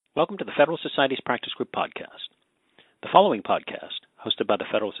Welcome to the Federal Society's Practice Group podcast. The following podcast, hosted by the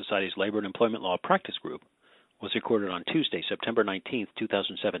Federal Society's Labor and Employment Law Practice Group, was recorded on Tuesday, September 19,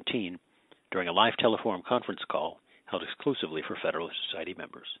 2017, during a live teleforum conference call held exclusively for Federal Society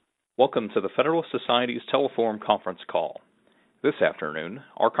members. Welcome to the Federal Society's teleforum conference call. This afternoon,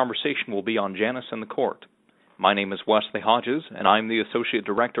 our conversation will be on Janus and the Court. My name is Wesley Hodges, and I'm the Associate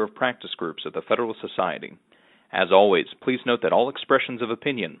Director of Practice Groups at the Federal Society. As always, please note that all expressions of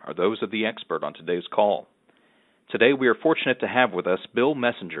opinion are those of the expert on today's call. Today we are fortunate to have with us Bill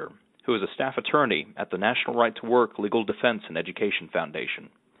Messenger, who is a staff attorney at the National Right to Work Legal Defense and Education Foundation.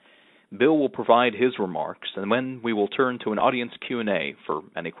 Bill will provide his remarks, and then we will turn to an audience Q&A for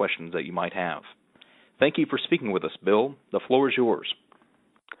any questions that you might have. Thank you for speaking with us, Bill. The floor is yours.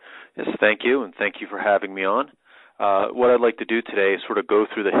 Yes, thank you, and thank you for having me on. What I'd like to do today is sort of go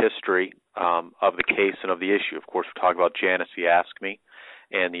through the history of the case and of the issue. Of course, we're talking about Janus v. AFSCME,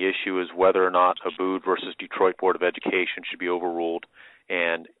 and the issue is whether or not Abood versus Detroit Board of Education should be overruled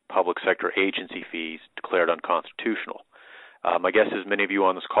and public sector agency fees declared unconstitutional. My guess is many of you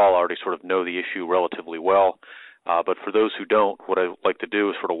on this call already sort of know the issue relatively well, but for those who don't, what I'd like to do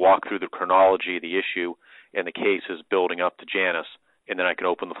is sort of walk through the chronology of the issue and the cases building up to Janus, and then I can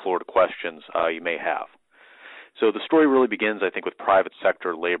open the floor to questions you may have. So the story really begins, I think, with private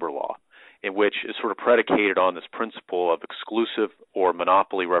sector labor law, in which is sort of predicated on this principle of exclusive or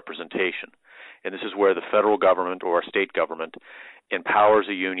monopoly representation. And this is where the federal government or a state government empowers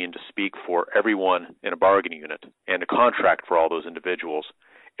a union to speak for everyone in a bargaining unit and to contract for all those individuals,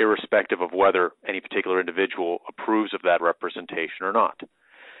 irrespective of whether any particular individual approves of that representation or not.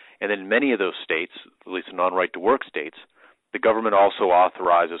 And in many of those states, at least the non-right to work states, the government also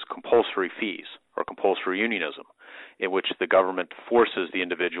authorizes compulsory fees, or compulsory unionism, in which the government forces the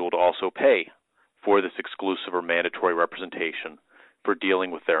individual to also pay for this exclusive or mandatory representation for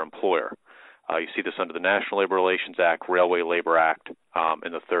dealing with their employer. You see this under the National Labor Relations Act, Railway Labor Act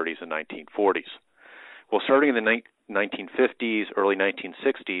in the 30s and 1940s. Well, starting in the 1950s, early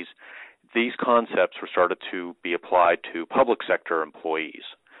 1960s, these concepts were started to be applied to public sector employees.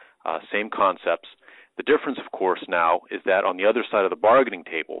 Same concepts. The difference, of course, now is that on the other side of the bargaining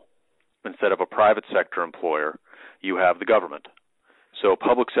table, instead of a private sector employer, you have the government. So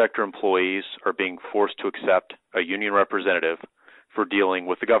public sector employees are being forced to accept a union representative for dealing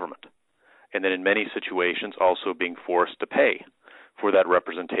with the government, and then in many situations also being forced to pay for that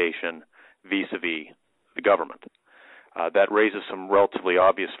representation vis-a-vis the government. That raises some relatively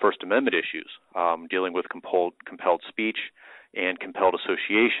obvious First Amendment issues, dealing with compelled speech and compelled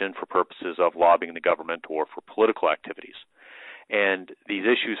association for purposes of lobbying the government or for political activities. And these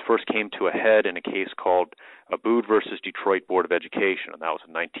issues first came to a head in a case called Abood versus Detroit Board of Education, and that was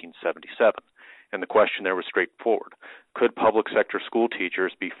in 1977. And the question there was straightforward. Could public sector school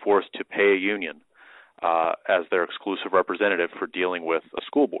teachers be forced to pay a union as their exclusive representative for dealing with a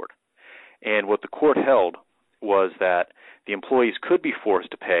school board? And what the court held was that the employees could be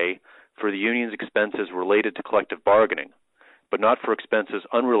forced to pay for the union's expenses related to collective bargaining, but not for expenses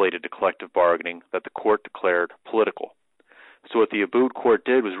unrelated to collective bargaining that the court declared political. So what the Abood court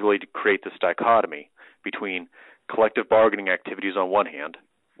did was really to create this dichotomy between collective bargaining activities on one hand,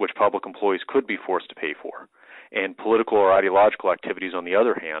 which public employees could be forced to pay for, and political or ideological activities on the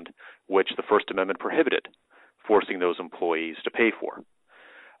other hand, which the First Amendment prohibited, forcing those employees to pay for.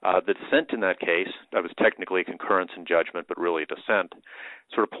 The dissent in that case, that was technically a concurrence in judgment, but really a dissent,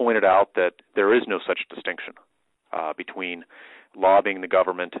 sort of pointed out that there is no such distinction between lobbying the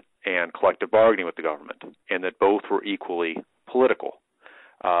government and collective bargaining with the government, and that both were equally political.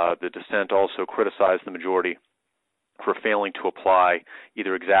 The dissent also criticized the majority for failing to apply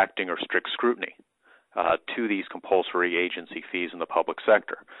either exacting or strict scrutiny to these compulsory agency fees in the public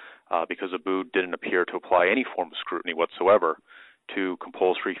sector, because Abood didn't appear to apply any form of scrutiny whatsoever to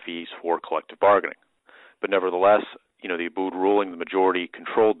compulsory fees for collective bargaining. But nevertheless, the Abood ruling, the majority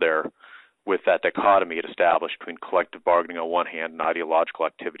controlled there with that dichotomy it established between collective bargaining on one hand and ideological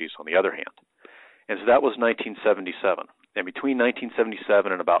activities on the other hand. And so that was 1977. And between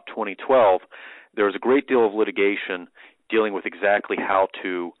 1977 and about 2012, there was a great deal of litigation dealing with exactly how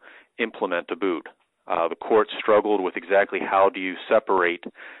to implement Abood. The court struggled with exactly how do you separate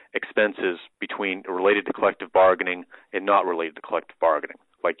expenses between related to collective bargaining and not related to collective bargaining,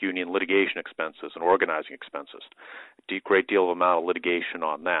 like union litigation expenses and organizing expenses. A great deal of amount of litigation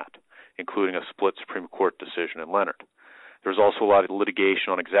on that, including a split Supreme Court decision in Leonard. There's also a lot of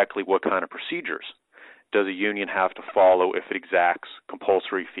litigation on exactly what kind of procedures does a union have to follow if it exacts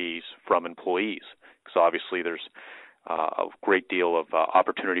compulsory fees from employees, because obviously there's a great deal of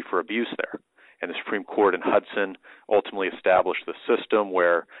opportunity for abuse there. And the Supreme Court in Hudson ultimately established the system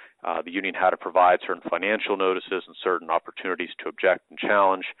where the union had to provide certain financial notices and certain opportunities to object and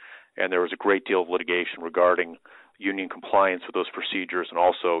challenge. And there was a great deal of litigation regarding union compliance with those procedures and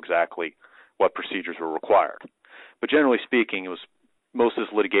also exactly what procedures were required. But generally speaking, most of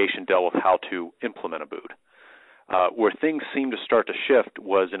this litigation dealt with how to implement a bood. Where things seemed to start to shift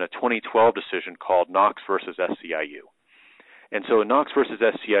was in a 2012 decision called Knox versus SEIU. And so in Knox versus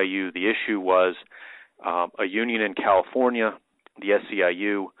SEIU, the issue was a union in California, the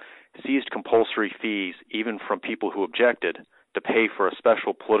SEIU, seized compulsory fees even from people who objected to pay for a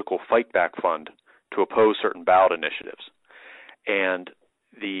special political fight-back fund to oppose certain ballot initiatives. And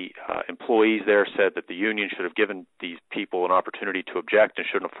the employees there said that the union should have given these people an opportunity to object and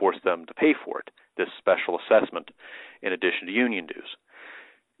shouldn't have forced them to pay for it, this special assessment, in addition to union dues.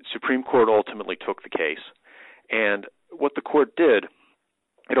 The Supreme Court ultimately took the case, and what the court did,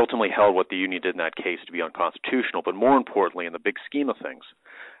 it ultimately held what the union did in that case to be unconstitutional, but more importantly, in the big scheme of things,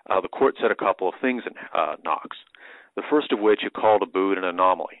 the court said a couple of things in Knox. The first of which it called a bood an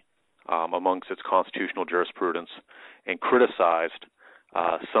anomaly amongst its constitutional jurisprudence and criticized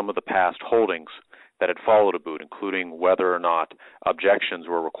some of the past holdings that had followed a bood, including whether or not objections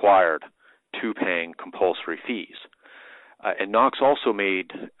were required to paying compulsory fees. And Knox also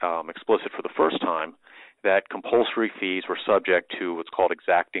made explicit for the first time that compulsory fees were subject to what's called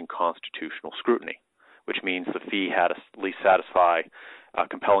exacting constitutional scrutiny, which means the fee had to at least satisfy a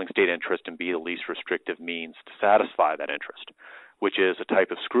compelling state interest and be the least restrictive means to satisfy that interest, which is a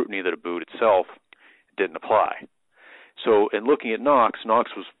type of scrutiny that a bood itself didn't apply. So in looking at Knox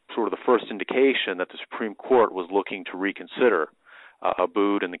was sort of the first indication that the Supreme Court was looking to reconsider a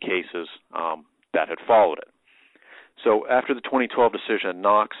bood in the cases that had followed it. So after the 2012 decision in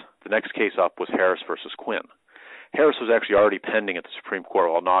Knox, the next case up was Harris versus Quinn. Harris was actually already pending at the Supreme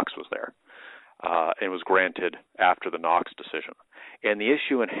Court while Knox was there, and was granted after the Knox decision. And the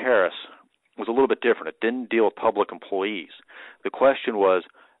issue in Harris was a little bit different. It didn't deal with public employees. The question was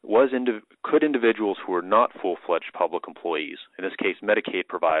could individuals who were not full-fledged public employees, in this case Medicaid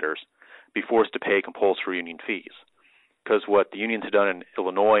providers, be forced to pay compulsory union fees? Because what the unions had done in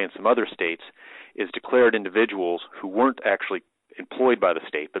Illinois and some other states is declared individuals who weren't actually employed by the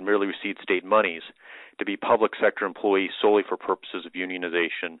state but merely received state monies to be public sector employees solely for purposes of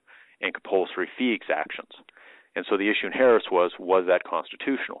unionization and compulsory fee exactions. And so the issue in Harris was that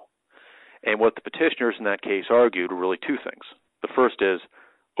constitutional? And what the petitioners in that case argued were really two things. The first is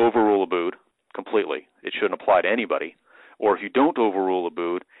overrule a bood completely. It shouldn't apply to anybody. Or if you don't overrule a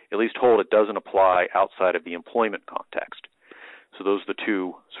bood, at least hold it doesn't apply outside of the employment context. So those are the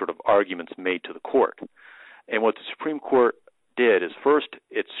two sort of arguments made to the court. And what the Supreme Court did is first,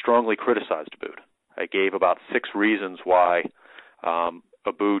 it strongly criticized a bood. It gave about 6 reasons why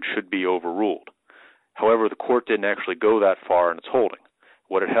a bood should be overruled. However, the court didn't actually go that far in its holding.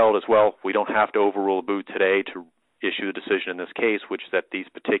 What it held is, well, we don't have to overrule a bood today to issue the decision in this case, which is that these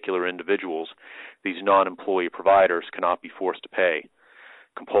particular individuals, these non-employee providers, cannot be forced to pay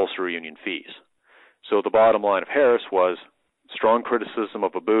compulsory union fees. So the bottom line of Harris was strong criticism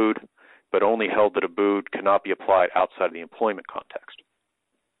of a bood, but only held that a bood cannot be applied outside of the employment context.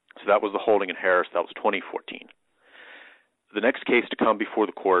 So that was the holding in Harris. That was 2014. The next case to come before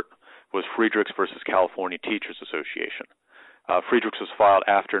the court was Friedrichs versus California Teachers Association. Friedrichs was filed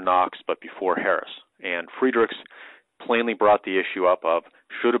after Knox but before Harris. And Friedrichs plainly brought the issue up of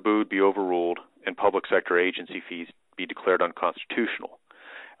should a bood be overruled and public sector agency fees be declared unconstitutional.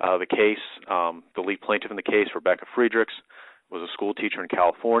 The case, the lead plaintiff in the case, Rebecca Friedrichs, was a school teacher in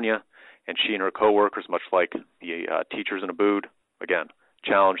California, and she and her coworkers, much like the teachers in a bood, again,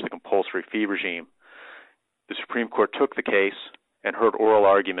 challenged the compulsory fee regime. The Supreme Court took the case and heard oral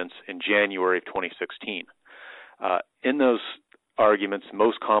arguments in January of 2016. In those arguments,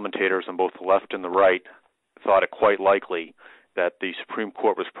 most commentators on both the left and the right thought it quite likely that the Supreme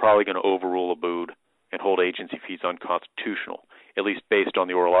Court was probably going to overrule a bood and hold agency fees unconstitutional, at least based on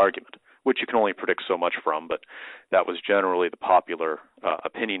the oral argument, which you can only predict so much from, but that was generally the popular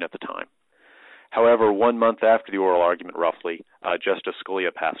opinion at the time. However, 1 month after the oral argument, roughly, Justice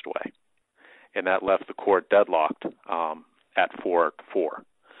Scalia passed away, and that left the court deadlocked at 4-4.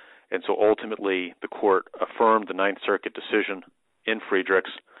 And so ultimately, the court affirmed the Ninth Circuit decision in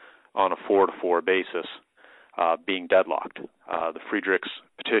Friedrichs on a 4-4 basis, being deadlocked. The Friedrichs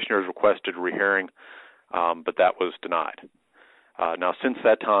petitioners requested a rehearing, but that was denied. Now, since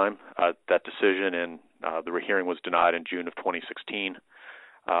that time, that decision and the rehearing was denied in June of 2016.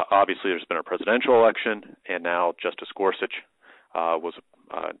 Obviously, there's been a presidential election, and now Justice Gorsuch was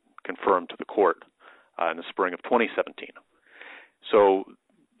confirmed to the court in the spring of 2017. So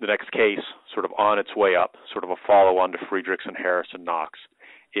the next case, sort of on its way up, sort of a follow-on to Friedrichs and Harris and Knox,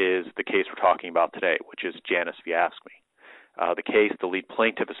 is the case we're talking about today, which is Janus v. AFSCME. The case, the lead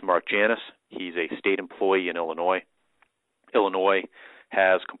plaintiff is Mark Janus. He's a state employee in Illinois. Illinois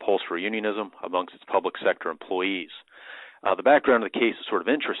has compulsory unionism amongst its public sector employees. The background of the case is sort of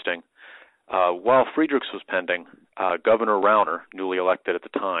interesting. While Friedrichs was pending, Governor Rauner, newly elected at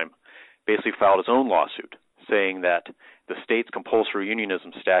the time, basically filed his own lawsuit saying that the state's compulsory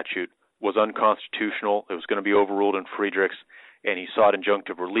unionism statute was unconstitutional, it was going to be overruled in Friedrichs, and he sought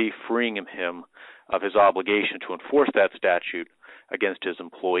injunctive relief freeing him of his obligation to enforce that statute against his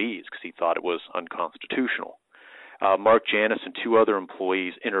employees because he thought it was unconstitutional. Mark Janus and two other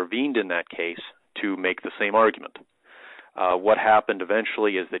employees intervened in that case to make the same argument. What happened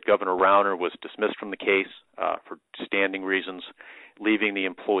eventually is that Governor Rauner was dismissed from the case for standing reasons, leaving the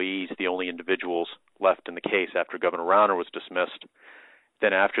employees the only individuals left in the case after Governor Rauner was dismissed.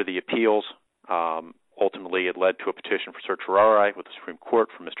 Then after the appeals, ultimately it led to a petition for certiorari with the Supreme Court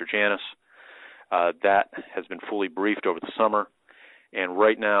for Mr. Janus. That has been fully briefed over the summer, and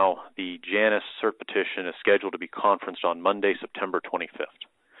right now the Janus cert petition is scheduled to be conferenced on Monday, September 25th.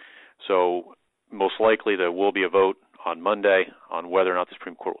 So most likely there will be a vote on Monday on whether or not the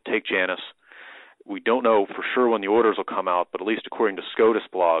Supreme Court will take Janus. We don't know for sure when the orders will come out, but at least according to SCOTUS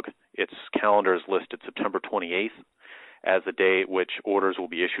blog, its calendar is listed September 28th as the day at which orders will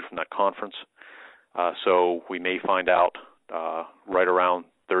be issued from that conference. So we may find out right around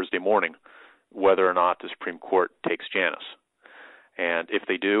Thursday morning whether or not the Supreme Court takes Janus. And if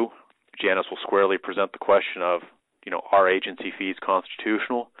they do, Janus will squarely present the question of, are agency fees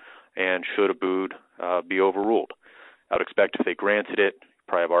constitutional and should Abood be overruled? I would expect if they granted it,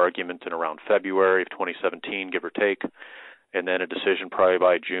 probably have argument in around February of 2017, give or take, and then a decision probably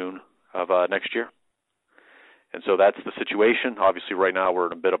by June of next year. And so that's the situation. Obviously, right now we're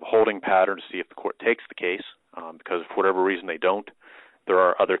in a bit of a holding pattern to see if the court takes the case, because for whatever reason they don't, there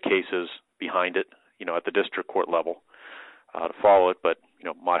are other cases behind it, at the district court level to follow it. But,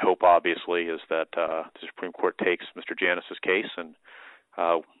 my hope obviously is that the Supreme Court takes Mr. Janus's case and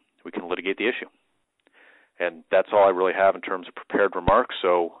we can litigate the issue. And that's all I really have in terms of prepared remarks,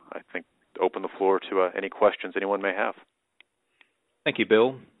 so I think open the floor to any questions anyone may have. Thank you,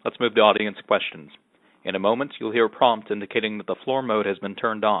 Bill. Let's move to audience questions. In a moment, you'll hear a prompt indicating that the floor mode has been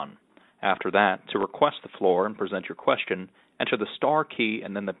turned on. After that, to request the floor and present your question, enter the star key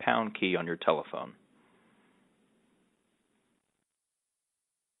and then the pound key on your telephone.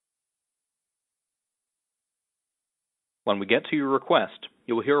 When we get to your request,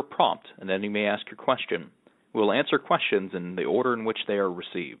 you will hear a prompt, and then you may ask your question. We will answer questions in the order in which they are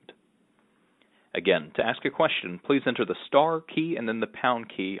received. Again, to ask a question, please enter the star key and then the pound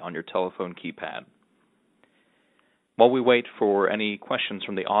key on your telephone keypad. While we wait for any questions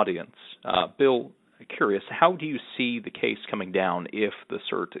from the audience, Bill, curious, how do you see the case coming down if the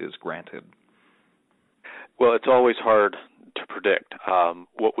cert is granted? Well, it's always hard to predict.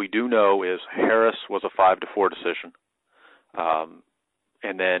 What we do know is Harris was a 5-4 decision.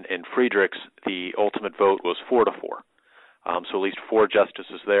 And then in Friedrichs, the ultimate vote was 4-4. So at least 4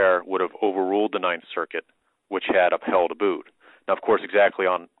 justices there would have overruled the Ninth Circuit, which had upheld Abood. Now, of course, exactly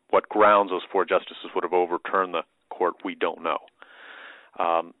on what grounds those 4 justices would have overturned the court, we don't know.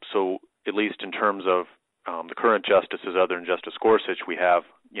 So at least in terms of the current justices, other than Justice Gorsuch, we have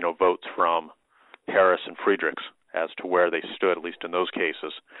votes from Harris and Friedrichs as to where they stood, at least in those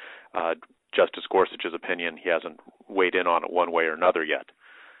cases. Justice Gorsuch's opinion, he hasn't weighed in on it one way or another yet.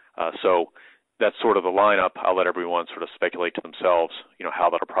 So that's sort of the lineup. I'll let everyone sort of speculate to themselves, how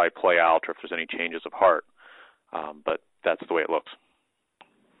that'll probably play out or if there's any changes of heart. But that's the way it looks.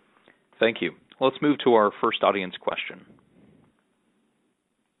 Thank you. Let's move to our first audience question.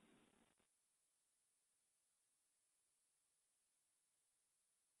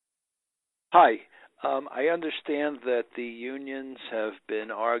 Hi. I understand that the unions have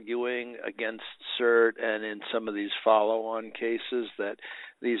been arguing against cert and in some of these follow-on cases that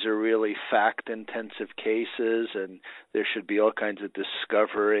these are really fact-intensive cases and there should be all kinds of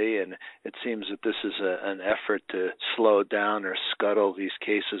discovery, and it seems that this is an effort to slow down or scuttle these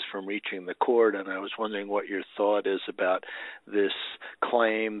cases from reaching the court, and I was wondering what your thought is about this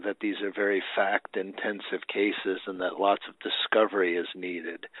claim that these are very fact-intensive cases and that lots of discovery is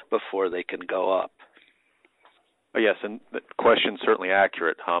needed before they can go up. Yes, and the question is certainly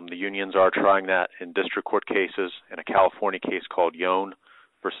accurate. The unions are trying that in district court cases, in a California case called Yohn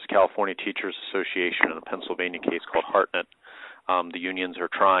versus California Teachers Association, and a Pennsylvania case called Hartnett. The unions are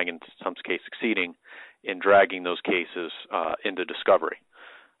trying, in some cases succeeding, in dragging those cases into discovery.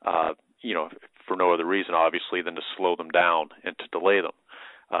 For no other reason, obviously, than to slow them down and to delay them.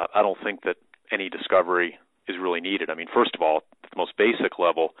 I don't think that any discovery is really needed. I mean, first of all, at the most basic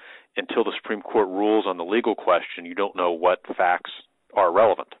level, until the Supreme Court rules on the legal question, you don't know what facts are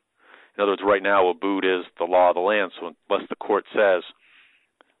relevant. In other words, right now, Abood is the law of the land, so unless the court says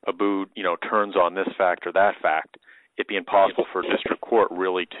Abood, turns on this fact or that fact, it'd be impossible for a district court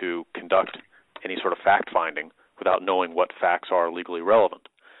really to conduct any sort of fact-finding without knowing what facts are legally relevant.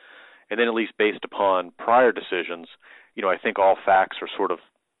 And then at least based upon prior decisions, I think all facts are sort of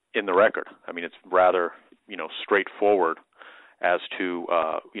in the record. I mean, it's rather, straightforward as to,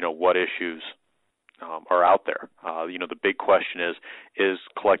 what issues are out there. The big question is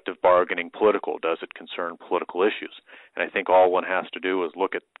collective bargaining political? Does it concern political issues? And I think all one has to do is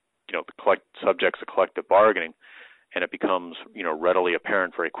look at, the subjects of collective bargaining, and it becomes, readily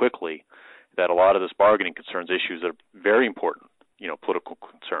apparent very quickly that a lot of this bargaining concerns issues that are very important, political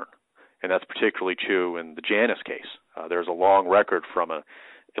concern. And that's particularly true in the Janus case. There's a long record from an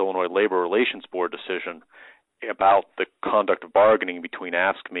Illinois Labor Relations Board decision about the conduct of bargaining between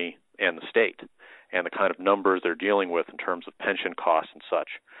AFSCME and the state, and the kind of numbers they're dealing with in terms of pension costs and such,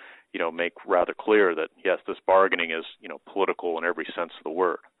 make rather clear that, yes, this bargaining is, political in every sense of the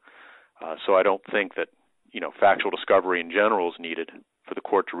word. So I don't think that, factual discovery in general is needed for the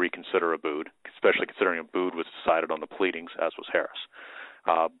court to reconsider Abood, especially considering Abood was decided on the pleadings, as was Harris.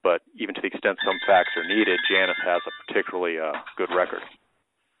 But even to the extent some facts are needed, Janus has a particularly good record.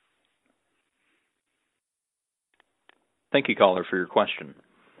 Thank you, caller, for your question.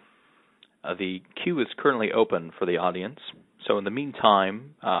 The queue is currently open for the audience. So in the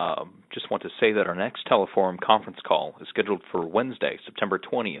meantime, just want to say that our next Teleforum conference call is scheduled for Wednesday, September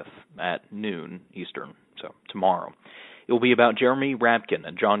 20th at noon Eastern, so tomorrow. It will be about Jeremy Rabkin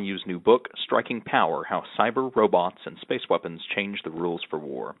and John Yu's new book, Striking Power, How Cyber, Robots, and Space Weapons Change the Rules for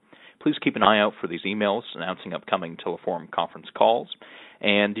War. Please keep an eye out for these emails announcing upcoming Teleforum conference calls.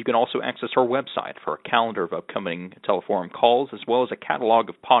 And you can also access our website for a calendar of upcoming Teleforum calls, as well as a catalog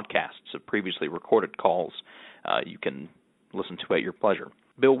of podcasts of previously recorded calls you can listen to at your pleasure.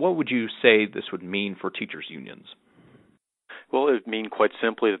 Bill, what would you say this would mean for teachers' unions? Well, it would mean quite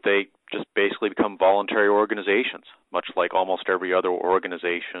simply that they just basically become voluntary organizations, much like almost every other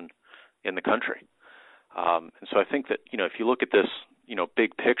organization in the country. And so I think that, if you look at this,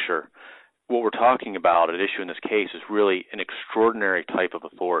 big picture, what we're talking about at issue in this case is really an extraordinary type of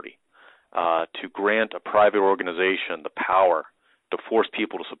authority to grant a private organization the power to force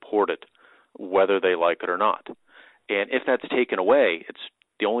people to support it, whether they like it or not. And if that's taken away, it's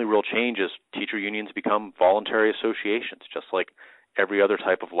the only real change is teacher unions become voluntary associations, just like every other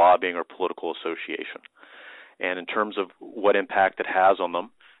type of lobbying or political association. And in terms of what impact it has on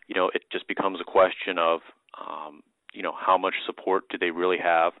them, it just becomes a question of, how much support do they really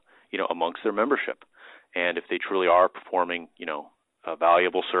have, amongst their membership. And if they truly are performing, a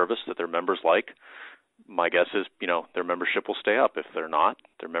valuable service that their members like, my guess is, their membership will stay up. If they're not,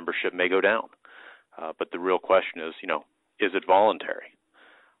 their membership may go down. But the real question is, is it voluntary?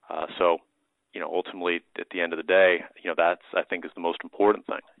 So, ultimately, at the end of the day, that's, I think, is the most important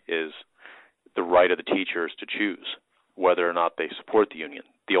thing, is the right of the teachers to choose whether or not they support the union.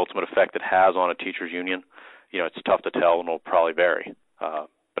 The ultimate effect it has on a teachers' union, it's tough to tell and will probably vary.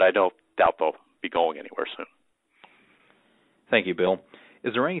 But I don't doubt they'll be going anywhere soon. Thank you, Bill.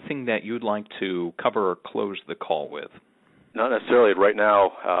 Is there anything that you'd like to cover or close the call with? Not necessarily. Right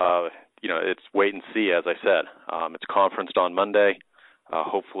now, it's wait and see, as I said. It's conferenced on Monday.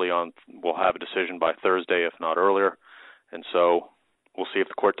 Hopefully we'll have a decision by Thursday, if not earlier. And so we'll see if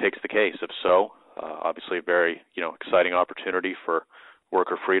the court takes the case. If so, obviously a very, exciting opportunity for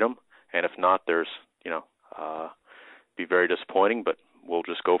worker freedom. And if not, there's, be very disappointing, but we'll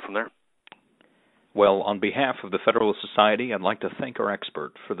just go from there. Well, on behalf of the Federalist Society, I'd like to thank our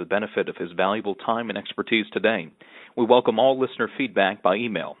expert for the benefit of his valuable time and expertise today. We welcome all listener feedback by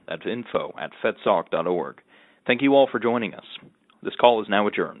email at info@fedsoc.org. Thank you all for joining us. This call is now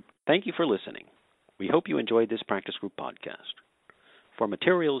adjourned. Thank you for listening. We hope you enjoyed this Practice Group podcast. For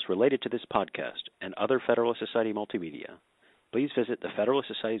materials related to this podcast and other Federalist Society multimedia, please visit the Federalist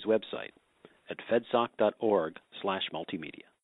Society's website at fedsoc.org/multimedia.